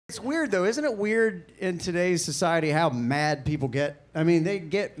It's weird though, isn't it weird in today's society how mad people get? I mean, they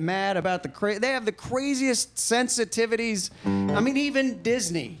get mad about they have the craziest sensitivities. I mean, even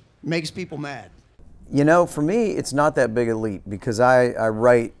Disney makes people mad. You know, for me, it's not that big a leap because I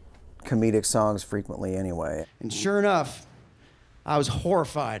write comedic songs frequently anyway. And sure enough, I was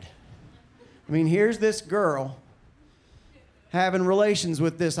horrified. I mean, here's this girl having relations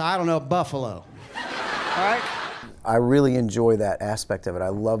with this, I don't know, buffalo. All right? I really enjoy that aspect of it. I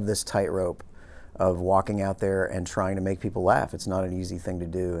love this tightrope of walking out there and trying to make people laugh. It's not an easy thing to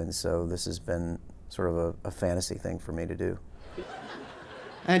do, and so this has been sort of a fantasy thing for me to do.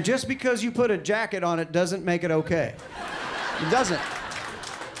 And just because you put a jacket on it doesn't make it okay. It doesn't.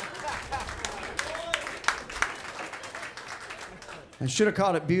 I should have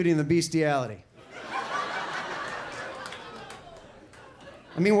called it Beauty and the Bestiality.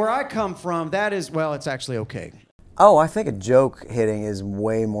 I mean, where I come from, that is, well, it's actually okay. Oh, I think a joke hitting is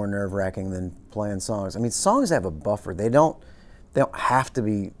way more nerve-wracking than playing songs. I mean, songs have a buffer. They don't have to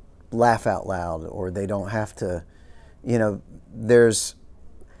be laugh out loud, or they don't have to, you know, there's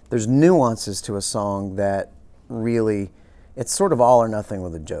nuances to a song that really, it's sort of all or nothing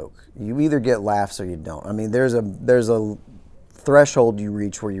with a joke. You either get laughs or you don't. I mean, there's a threshold you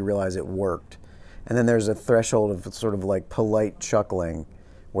reach where you realize it worked, and then there's a threshold of sort of like polite chuckling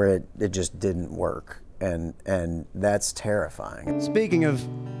where it just didn't work. And that's terrifying. Speaking of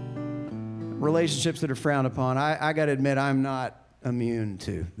relationships that are frowned upon, I got to admit I'm not immune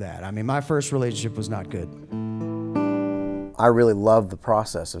to that. I mean, my first relationship was not good. I really love the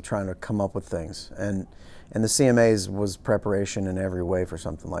process of trying to come up with things, and the CMAs was preparation in every way for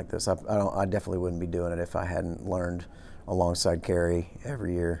something like this. I definitely wouldn't be doing it if I hadn't learned alongside Carrie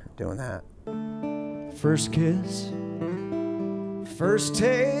every year doing that. First kiss, first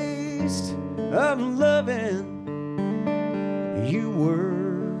taste of loving, you were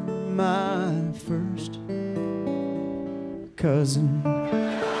my first cousin.